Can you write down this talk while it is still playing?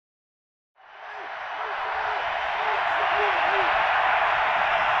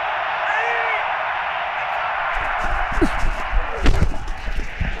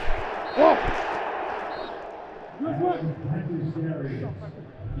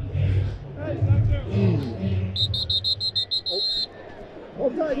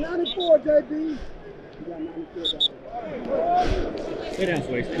Okay, 94, JB. You got 94. Stay down,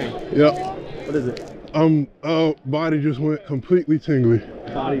 Sway. Stay down. Yep. What is it? Body just went completely tingly.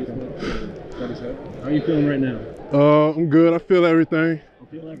 Body. How are you feeling right now? I'm good. I feel everything. I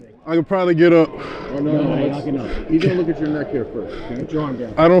feel everything. I could probably get up. Oh, no, you're not getting up. He's gonna look at your neck here first. Okay? Put your arm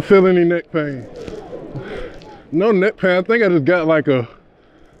down. I don't feel any neck pain. No neck pain. I think I just got like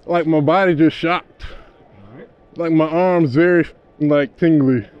my body just shocked. All right. Like my arms very like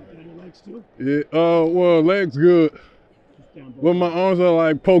tingly. And your legs too? Yeah. Well, legs good. But my arms are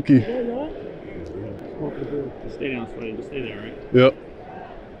like pokey. Just stay down, Sway. Just stay there, all right? Yep.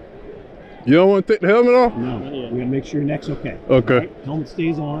 You don't want to take the helmet off? No. We're gonna make sure your neck's okay. Okay. Right? Helmet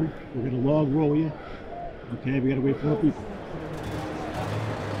stays on. We're gonna log roll you. Okay, we gotta wait for more people.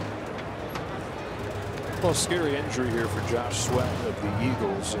 Well, scary injury here for Josh Sweat of the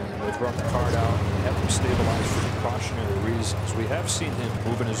Eagles, and they've run the card out and have him stabilized for precautionary reasons. We have seen him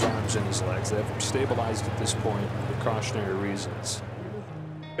moving his arms and his legs. They have him stabilized at this point for precautionary reasons.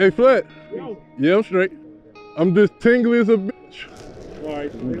 Hey, Flat. Yeah, I'm straight. I'm just tingly as a bitch. All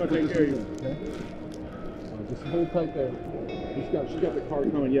right, we're gonna take care of you. Okay? Just hold tight there. She's got the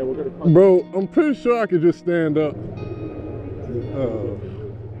card coming. Yeah, we're gonna card. Bro, I'm pretty sure I could just stand up.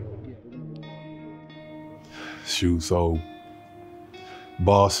 Shoot, so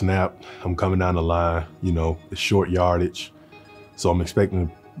ball snap, I'm coming down the line, you know, it's short yardage. So I'm expecting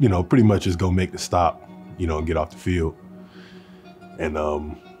to, you know, pretty much just go make the stop, you know, and get off the field. And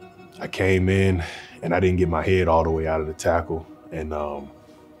I came in and I didn't get my head all the way out of the tackle. And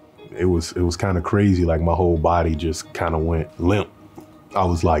it was kind of crazy. Like my whole body just kind of went limp. I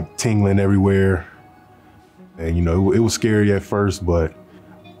was like tingling everywhere. And, you know, it was scary at first, but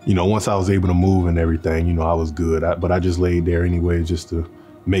you know, once I was able to move and everything, you know, I was good. But I just laid there anyway just to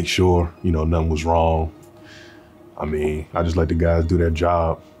make sure, you know, nothing was wrong. I mean, I just let the guys do their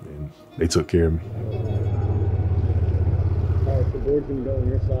job, and they took care of me. All right, the board's gonna go on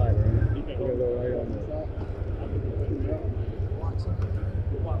your side, right? You're gonna go right on the side.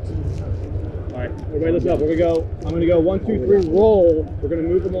 All right, everybody listen up. We're gonna go. I'm gonna go 1, 2, 3, roll. We're gonna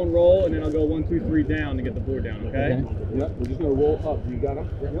move them on roll, and then I'll go 1, 2, 3 down to get the board down. Okay? Yep, we're just gonna roll up. You got him?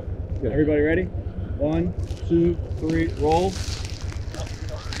 Yep. Everybody ready? 1, 2, 3, roll.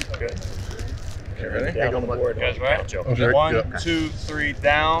 Good. Okay, ready? Down on the board. You guys ready? Okay. 1, 2, 3,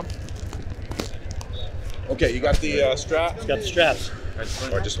 down. Okay, you got the strap? Got the straps.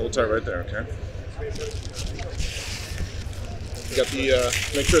 All right, just hold tight right there, okay? You got the,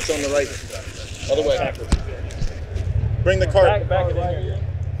 make sure it's on the right. Other way. Bring the cart. Back it in here.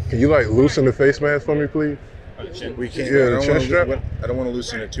 Can you like loosen the face mask for me, please? We can't. Yeah, the chest strap. I don't want to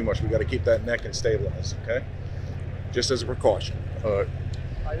loosen it too much. We got to keep that neck and stabilize, okay? Just as a precaution. All right.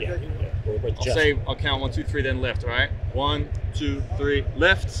 I'll count 1, 2, 3, then lift, all right? 1, 2, 3,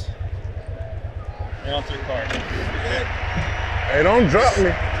 lift. And onto the cart. Hey, don't drop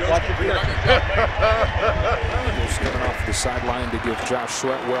me. Eagles coming off the sideline to give Josh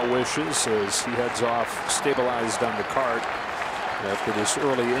Sweat well wishes as he heads off stabilized on the cart after this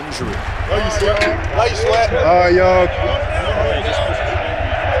early injury. Love you, Sweat. Love you, Sweat. All right, y'all.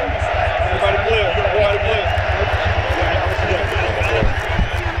 Everybody clear. Everybody clear.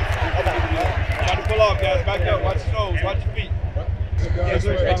 Try to pull off, guys. Back up. Watch your toes. Watch your feet. Yes,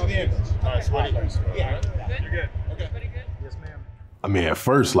 sir. Right to the end. All right, Sweaty. Yeah. You're good. Okay. Yes, ma'am. I mean, at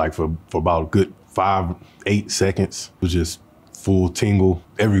first, like for about a good 5, 8 seconds, it was just full tingle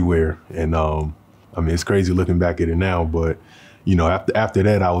everywhere. And I mean, it's crazy looking back at it now, but you know, after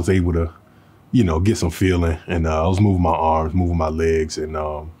that, I was able to, you know, get some feeling, and I was moving my arms, moving my legs, and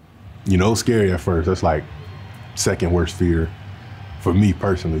you know, it was scary at first. That's like second worst fear for me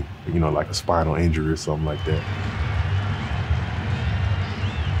personally, you know, like a spinal injury or something like that.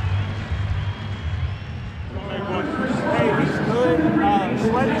 Hey, he's good.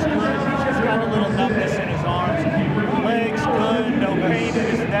 Sweaty's good. He's just got a little numbness in his arms. Legs good. No pain in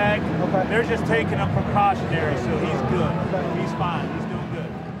his neck. Okay. They're just taking a precautionary, so he's good. He's fine. He's doing good.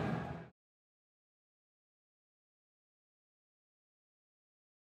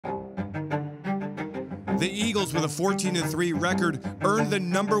 The Eagles, with a 14-3 record, earned the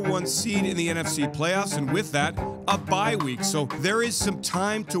 #1 seed in the NFC playoffs, and with that, a bye week. So there is some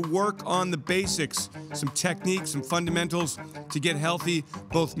time to work on the basics, some techniques, some fundamentals to get healthy,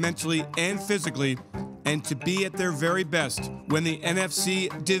 both mentally and physically, and to be at their very best when the NFC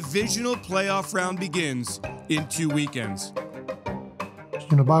divisional playoff round begins in 2 weekends.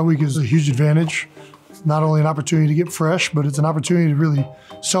 You know, bye week is a huge advantage. It's not only an opportunity to get fresh, but it's an opportunity to really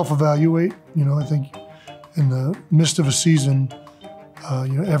self-evaluate. You know, I think in the midst of a season,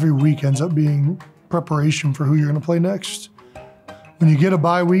 Every week ends up being preparation for who you're going to play next. When you get a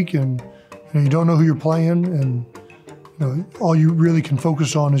bye week and you don't know who you're playing, and all you really can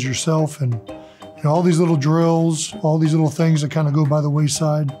focus on is yourself, and all these little drills, all these little things that kind of go by the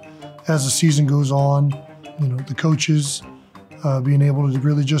wayside as the season goes on. The coaches being able to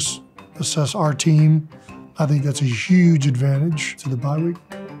really just assess our team, I think that's a huge advantage to the bye week.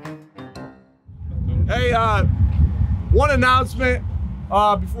 Hey, one announcement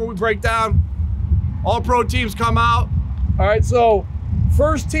before we break down. All-Pro teams come out. All right, so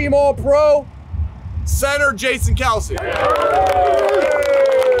first team All-Pro, center Jason Kelce.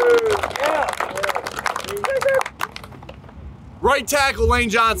 Right tackle Lane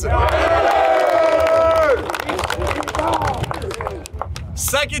Johnson.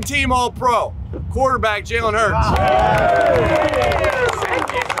 Second team All-Pro, quarterback Jalen Hurts.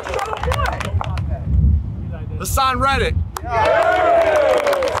 Hassan Reddick.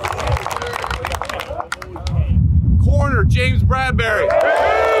 Corner James Bradbury.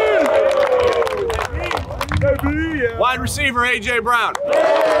 Wide receiver AJ Brown.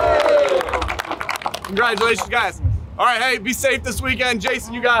 Congratulations, guys. All right, hey, be safe this weekend.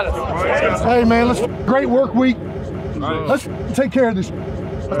 Jason, you got it. Hey, man, great work week. Let's take care of this.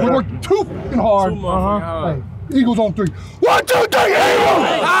 We worked too fucking hard. Hey, Eagles on 3. 1, 2, 3,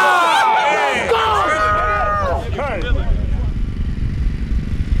 Eagles!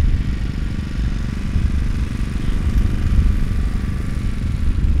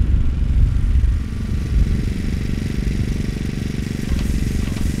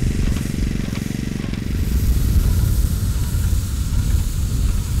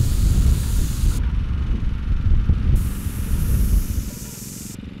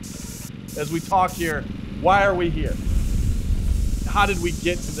 As we talk here, why are we here? How did we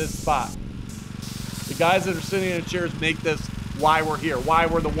get to this spot? The guys that are sitting in the chairs make this why we're here, why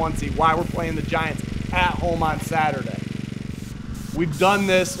we're the 1 seed, why we're playing the Giants at home on Saturday. We've done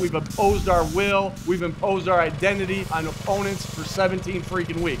this, we've imposed our will, we've imposed our identity on opponents for 17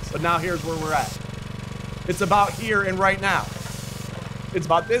 freaking weeks, but now here's where we're at. It's about here and right now. It's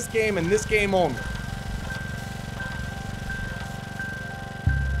about this game and this game only.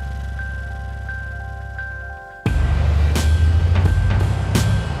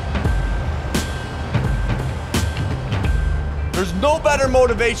 There's no better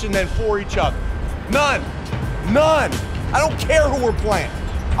motivation than for each other. None. None. I don't care who we're playing.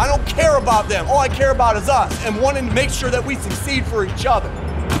 I don't care about them. All I care about is us and wanting to make sure that we succeed for each other.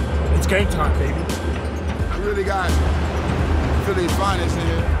 It's game time, baby. I really got Philly's finest in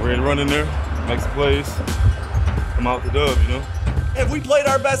here. We're gonna run in there, make some plays, come out with the dub, Have we played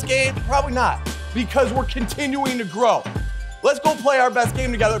our best game? Probably not, because we're continuing to grow. Let's go play our best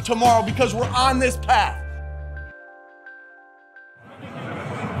game together tomorrow because we're on this path.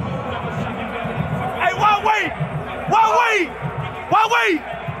 Why wait?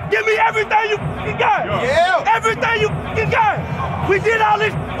 Give me everything you got. Yeah. Everything you got. We did all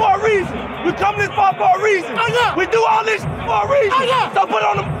this for a reason. We come this far for a reason. We do all this for a reason. So put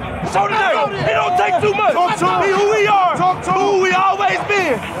on the show today. It don't take too much. Be who we are. Who we always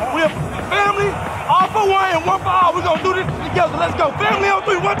been. We're family, all for one and one for all. We're gonna do this together. Let's go. Family on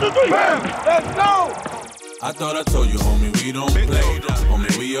 3. 1, 2, 3. Bam. Let's go. I thought I told you, homie, we don't play.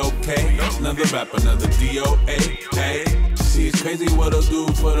 Homie, we okay. Another rap, another DOA. Hey, see, it's crazy what I'll do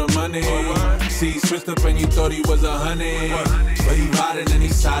for the money. See, switched up and you thought he was 100. But he riding and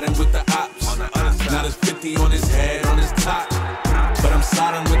he's siding with the ops. Now there's 50 on his head, on his top. But I'm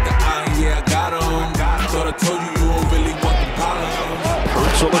siding with the iron, yeah, I got him. Thought I told you, you don't really want the problems.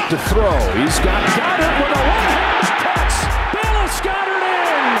 Hurts will look to throw. He's got Goddard with a one-hand catch. Bayless Goddard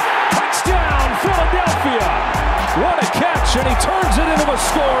in. Touchdown, Philadelphia. What a catch, and he turns it into a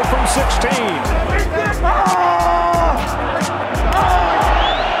score from 16.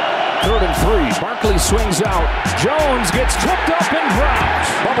 3rd and 3. Barkley swings out. Jones gets tripped up and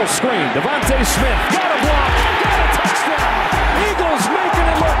dropped. Bubble screen. Devontae Smith got a block. Got a touchdown. Eagles making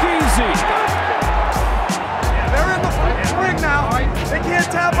it look easy. They're in the ring now. They can't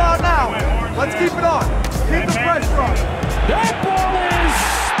tap out now. Let's keep it on. Keep the pressure on. That ball is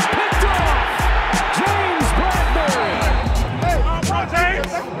picked off. James Bradbury. Hey, Bro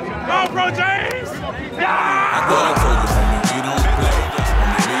James. Go, Bro James. I thought I told you, homie, we don't play.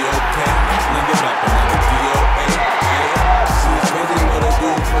 Homie, we okay. Another rap, another DOA. See, it's crazy what I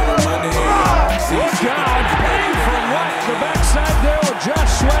do for the money. Look out, bang from right to backside there with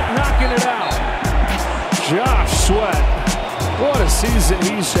Josh Sweat knocking it out. Josh Sweat, what a season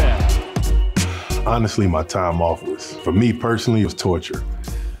he's had. Honestly, my time off was, for me personally, it was torture.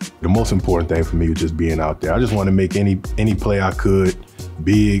 The most important thing for me was just being out there. I just wanted to make any play I could,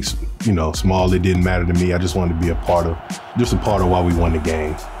 big, you know, small, it didn't matter to me. I just wanted to be a part of why we won the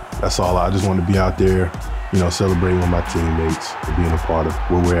game. That's all. I just wanted to be out there, you know, celebrating with my teammates and being a part of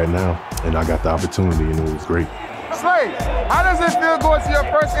where we're at now. And I got the opportunity, and it was great. Slade, how does it feel going to your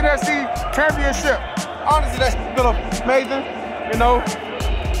first NFC championship? Honestly, that's amazing. You know,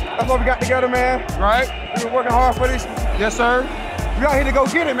 that's what we got together, man. Right? We've been working hard for this. Yes, sir. We out here to go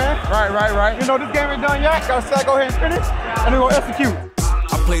get it, man. Right. You know, this game ain't done yet. Gotta say, go ahead and finish, and we're gonna execute.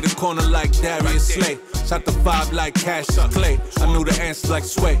 I play the corner like Darius Slay. Shot the 5 like Cassius Clay. I knew the answers like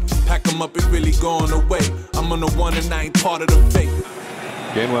Sway. Pack them up, it really going away. I'm on the one and I ain't part of the fake.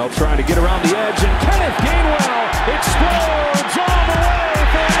 Gainwell trying to get around the edge, and Kenneth Gainwell explodes all the way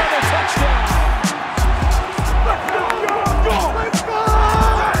for another touchdown. Let's go!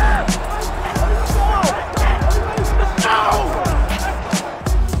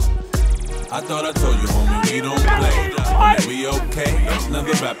 I thought I told you, homie, we don't play. Homie, we okay.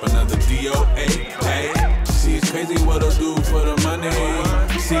 Another rap, another DOA. Hey, see, it's crazy what I'll do for the money.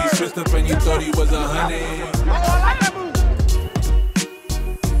 See, he switched up and you thought he was 100.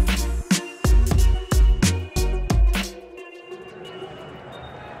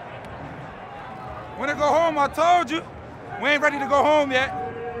 When I go home, I told you, we ain't ready to go home yet.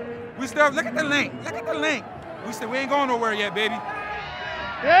 We still, look at the link. We said we ain't going nowhere yet, baby.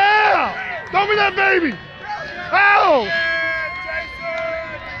 Yeah! Throw me that baby! Ow!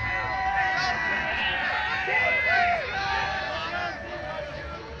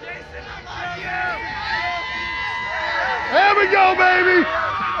 There we go, baby!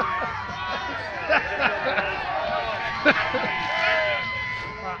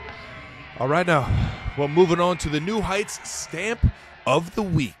 All right, now, well, moving on to the New Heights Stamp of the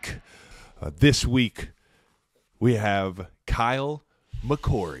Week. This week, we have Kyle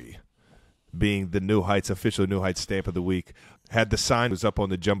McCory being the New Heights, official New Heights Stamp of the Week. Had the sign, was up on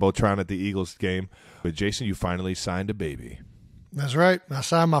the Jumbotron at the Eagles game. But Jason, you finally signed a baby. That's right. I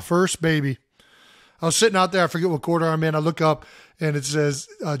signed my first baby. I was sitting out there, I forget what quarter I'm in. I look up and it says,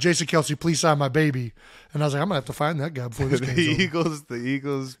 Jason Kelce, please sign my baby. And I was like, I'm going to have to find that guy before this game's over. The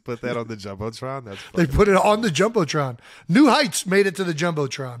Eagles put that on the Jumbotron? That's funny. They put it on the Jumbotron. New Heights made it to the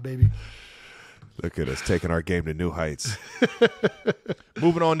Jumbotron, baby. Look at us taking our game to new heights.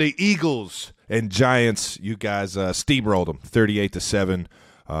 Moving on to Eagles and Giants. You guys steamrolled them 38-7.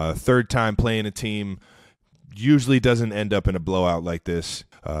 Third time playing a team. Usually doesn't end up in a blowout like this.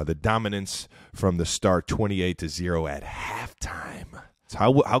 The dominance from the start, 28-0 at halftime.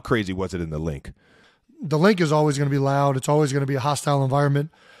 How crazy was it in the Link? The Link is always going to be loud. It's always going to be a hostile environment.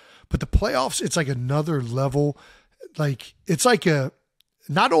 But the playoffs, it's like another level. Like, it's like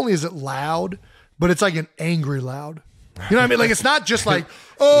not only is it loud, but it's like an angry loud. You know what I mean? Like, it's not just like,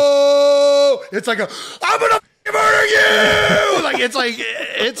 oh, it's like I'm going to murder you. Like, it's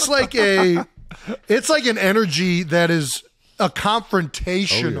like an energy that is a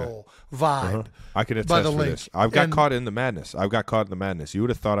confrontational vibe. I can attest for this. I've got caught in the madness. You would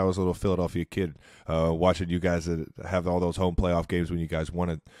have thought I was a little Philadelphia kid watching you guys have all those home playoff games when you guys won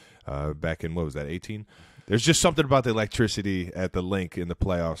it back in, what was that, 18? There's just something about the electricity at the Link in the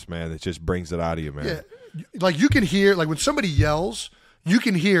playoffs, man, that just brings it out of you, man. Yeah. Like, you can hear, like, when somebody yells, you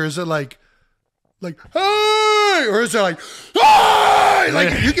can hear, is it like, hey, or is it like, hey?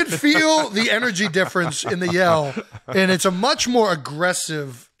 Like, you can feel the energy difference in the yell, and it's a much more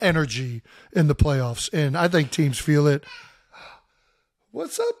aggressive energy in the playoffs, and I think teams feel it.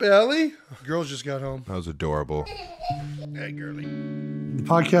 What's up, Ellie? Girls just got home. That was adorable. Hey, girly. The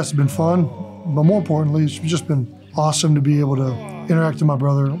podcast has been fun, but more importantly, it's just been awesome to be able to interact with my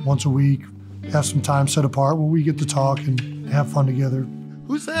brother once a week, have some time set apart where we get to talk and have fun together.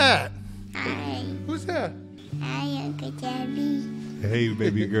 Who's that? Hi. Who's that? Hi, Uncle Debbie. Hey,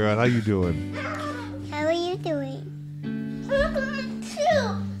 baby girl, how you doing? How are you doing?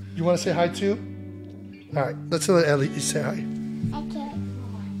 You want to say hi too? All right, let's let Ellie say hi. Okay.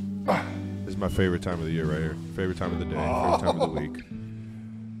 This is my favorite time of the year right here. Favorite time of the day, favorite time of the week.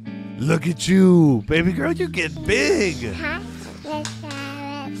 Look at you, baby girl, you get big. Hi.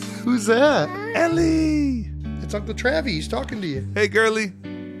 Who's that? Ellie. It's Uncle Travi. He's talking to you. Hey, girly.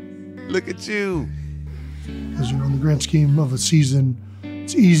 Look at you. As you know, in the grand scheme of a season,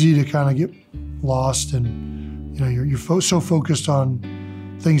 it's easy to kind of get lost, and you know you're so focused on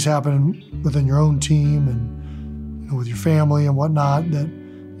things happening within your own team and with your family and whatnot that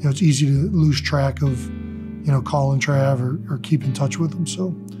it's easy to lose track of calling Trav or keep in touch with them.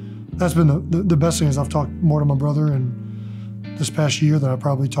 So that's been the best thing is I've talked more to my brother and this past year than I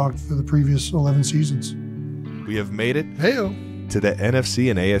probably talked for the previous 11 seasons. We have made it Hey-o. to the NFC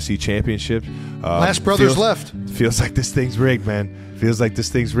and AFC championship. Last brothers left. Feels like this thing's rigged, man. Feels like this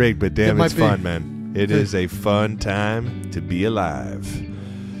thing's rigged, but damn, it's fun, man. It is a fun time to be alive.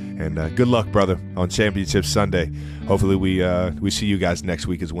 And good luck, brother, on Championship Sunday. Hopefully we see you guys next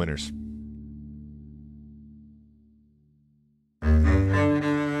week as winners.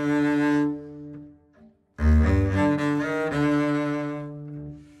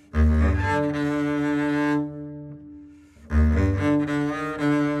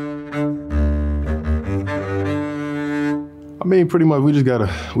 I mean, pretty much we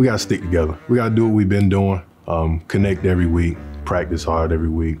gotta stick together. We gotta do what we've been doing. Connect every week, practice hard every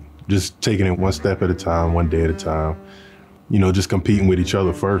week. Just taking it one step at a time, one day at a time. You know, just competing with each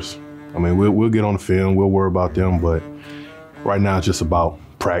other first. I mean, we'll get on the field, we'll worry about them, but right now it's just about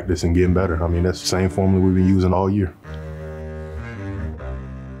practice and getting better. I mean, that's the same formula we've been using all year.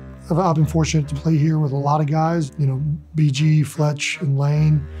 I've been fortunate to play here with a lot of guys, you know, BG, Fletch, and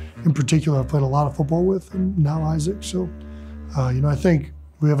Lane. In particular, I've played a lot of football with, and now Isaac. So, you know, I think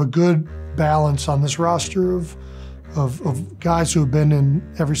we have a good balance on this roster of guys who have been in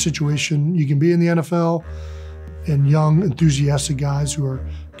every situation you can be in the NFL, and young, enthusiastic guys who are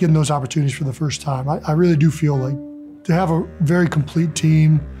getting those opportunities for the first time. I really do feel like to have a very complete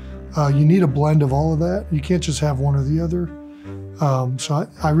team, you need a blend of all of that. You can't just have one or the other. So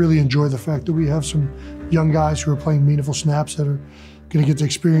I really enjoy the fact that we have some young guys who are playing meaningful snaps that are going to get to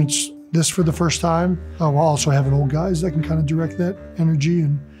experience this for the first time, while also having old guys that can kind of direct that energy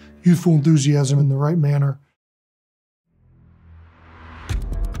and youthful enthusiasm in the right manner.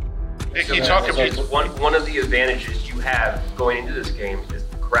 You talk about one of the advantages you have going into this game is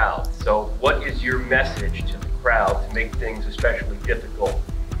the crowd. So what is your message to the crowd to make things especially difficult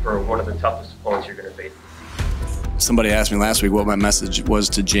for one of the toughest opponents you're going to face this season? Somebody asked me last week what my message was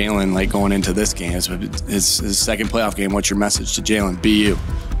to Jalen, like going into this game. It's his second playoff game. What's your message to Jalen? Be you.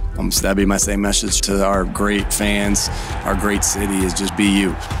 So that'd be my same message to our great fans, our great city, is just be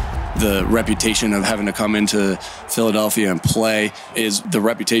you. The reputation of having to come into Philadelphia and play is the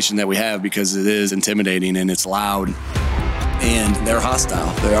reputation that we have because it is intimidating and it's loud. And they're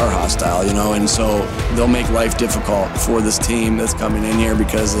hostile. They are hostile, you know, and so they'll make life difficult for this team that's coming in here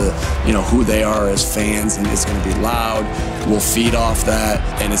because of, you know, who they are as fans, and it's going to be loud. We'll feed off that,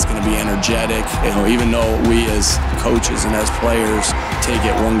 and it's going to be energetic. You know, even though we as coaches and as players take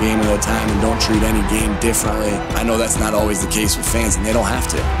it one game at a time and don't treat any game differently, I know that's not always the case with fans, and they don't have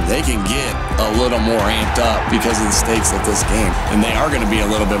to. They can get a little more amped up because of the stakes of this game, and they are going to be a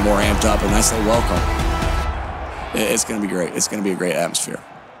little bit more amped up, and I say welcome. It's going to be great. It's going to be a great atmosphere.